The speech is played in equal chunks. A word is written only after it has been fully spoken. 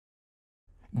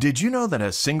Did you know that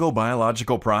a single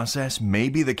biological process may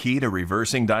be the key to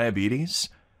reversing diabetes?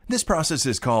 This process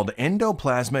is called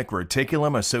endoplasmic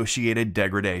reticulum-associated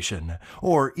degradation,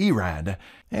 or ERAD,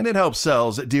 and it helps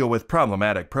cells deal with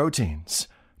problematic proteins.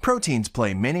 Proteins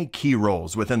play many key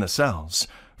roles within the cells.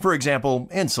 For example,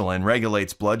 insulin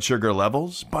regulates blood sugar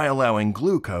levels by allowing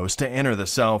glucose to enter the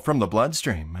cell from the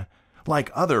bloodstream.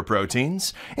 Like other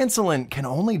proteins, insulin can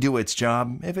only do its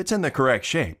job if it's in the correct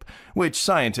shape, which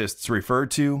scientists refer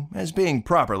to as being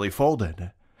properly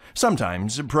folded.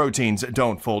 Sometimes proteins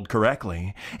don't fold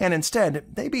correctly, and instead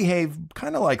they behave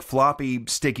kind of like floppy,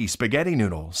 sticky spaghetti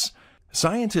noodles.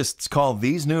 Scientists call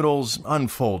these noodles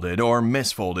unfolded or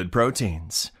misfolded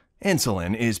proteins.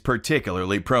 Insulin is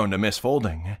particularly prone to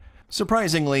misfolding.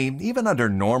 Surprisingly, even under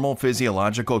normal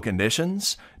physiological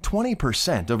conditions,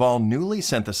 20% of all newly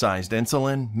synthesized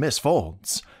insulin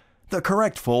misfolds. The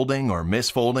correct folding or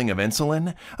misfolding of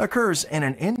insulin occurs in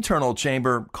an internal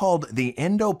chamber called the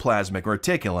endoplasmic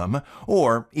reticulum,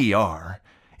 or ER.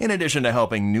 In addition to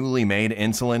helping newly made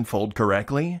insulin fold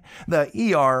correctly, the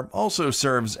ER also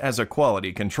serves as a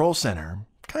quality control center,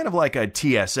 kind of like a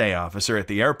TSA officer at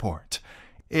the airport.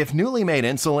 If newly made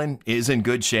insulin is in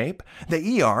good shape,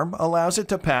 the ER allows it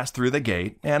to pass through the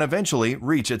gate and eventually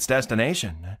reach its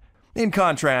destination. In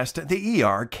contrast, the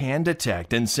ER can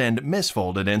detect and send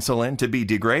misfolded insulin to be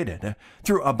degraded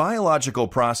through a biological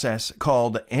process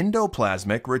called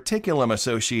endoplasmic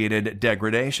reticulum-associated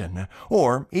degradation,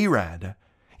 or ERAD.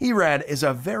 ERAD is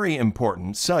a very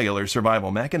important cellular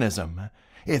survival mechanism.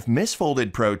 If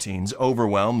misfolded proteins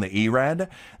overwhelm the ERAD,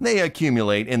 they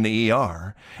accumulate in the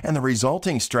ER, and the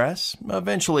resulting stress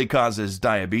eventually causes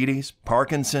diabetes,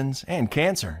 Parkinson's, and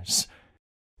cancers.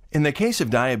 In the case of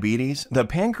diabetes, the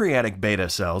pancreatic beta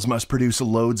cells must produce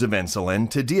loads of insulin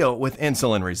to deal with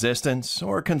insulin resistance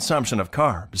or consumption of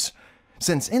carbs.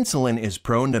 Since insulin is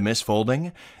prone to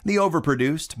misfolding, the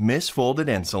overproduced, misfolded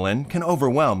insulin can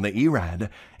overwhelm the ERAD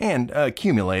and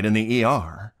accumulate in the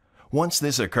ER. Once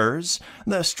this occurs,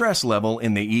 the stress level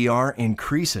in the ER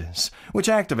increases, which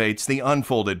activates the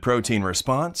unfolded protein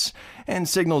response and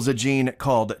signals a gene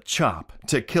called CHOP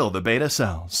to kill the beta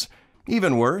cells.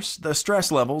 Even worse, the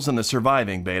stress levels in the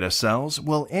surviving beta cells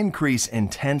will increase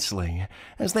intensely,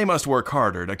 as they must work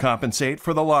harder to compensate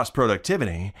for the lost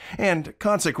productivity, and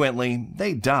consequently,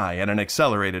 they die at an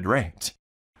accelerated rate.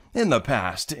 In the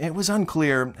past, it was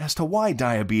unclear as to why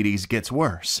diabetes gets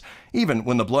worse, even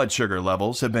when the blood sugar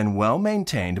levels have been well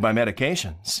maintained by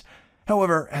medications.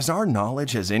 However, as our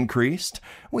knowledge has increased,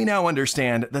 we now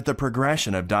understand that the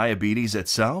progression of diabetes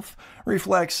itself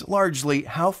reflects largely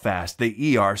how fast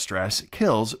the ER stress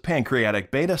kills pancreatic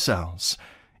beta cells.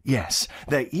 Yes,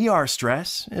 the ER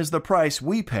stress is the price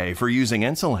we pay for using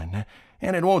insulin,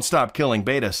 and it won't stop killing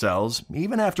beta cells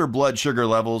even after blood sugar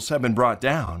levels have been brought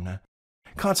down.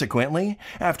 Consequently,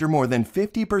 after more than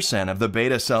 50% of the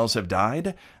beta cells have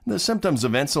died, the symptoms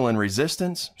of insulin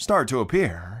resistance start to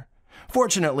appear.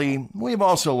 Fortunately, we've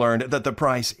also learned that the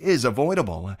price is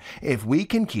avoidable if we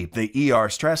can keep the ER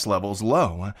stress levels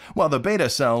low while the beta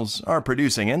cells are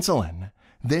producing insulin.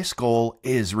 This goal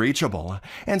is reachable,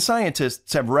 and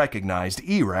scientists have recognized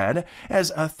ERAD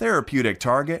as a therapeutic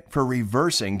target for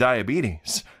reversing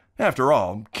diabetes. After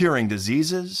all, curing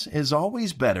diseases is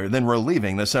always better than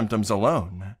relieving the symptoms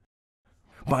alone.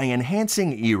 By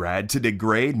enhancing ERAD to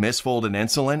degrade misfolded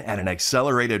insulin at an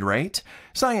accelerated rate,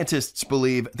 scientists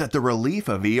believe that the relief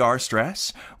of ER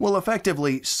stress will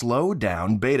effectively slow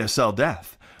down beta cell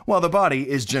death, while the body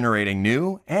is generating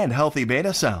new and healthy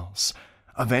beta cells.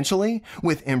 Eventually,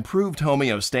 with improved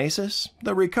homeostasis,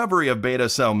 the recovery of beta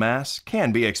cell mass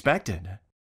can be expected.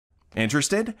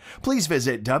 Interested? Please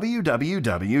visit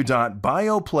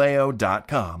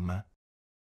www.biopleo.com.